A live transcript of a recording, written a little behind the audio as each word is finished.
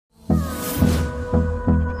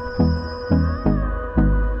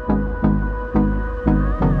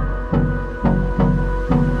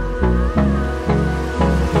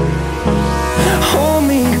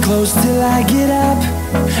push till I get up.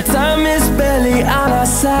 Time is barely on our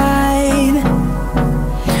side.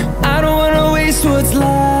 I don't wanna waste what's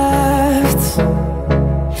left.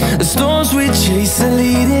 The storms we chase are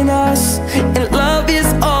leading us, and love is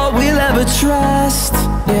all we'll ever trust.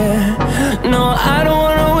 Yeah, no, I don't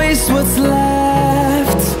wanna waste what's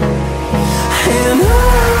left. And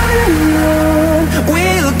on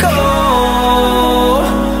we'll go,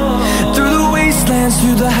 through the wastelands,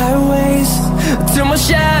 through the highways, till my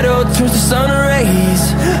shadow turns to sun rays.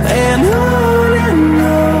 And on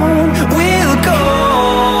we'll go,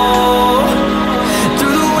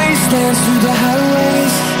 through the wastelands, through the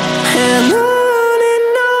highways, and on.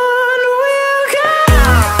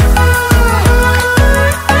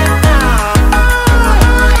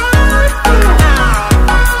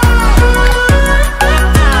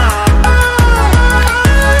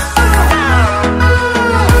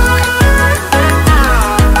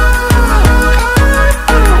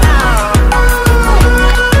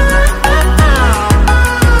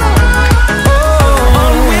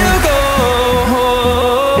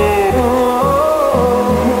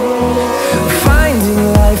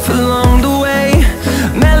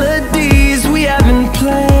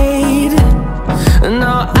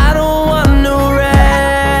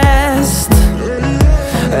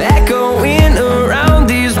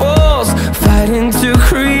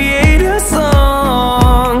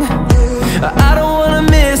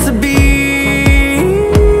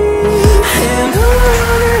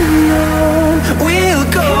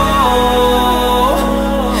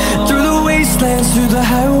 Through the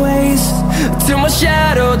highways, till my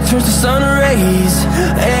shadow turns to sun rays.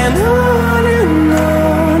 And on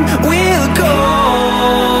we'll go,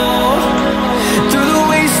 through the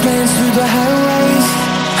wastelands, through the highways,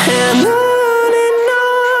 and on.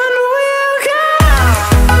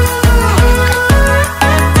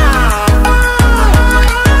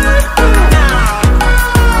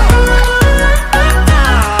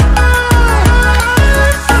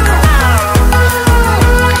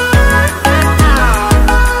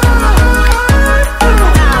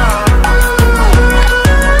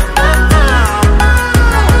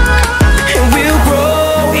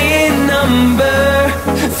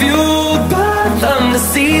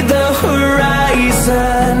 See the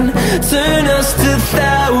horizon, turn us to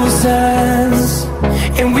thousands,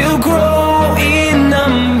 and we'll grow in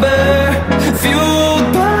number, fueled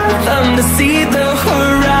by them to see the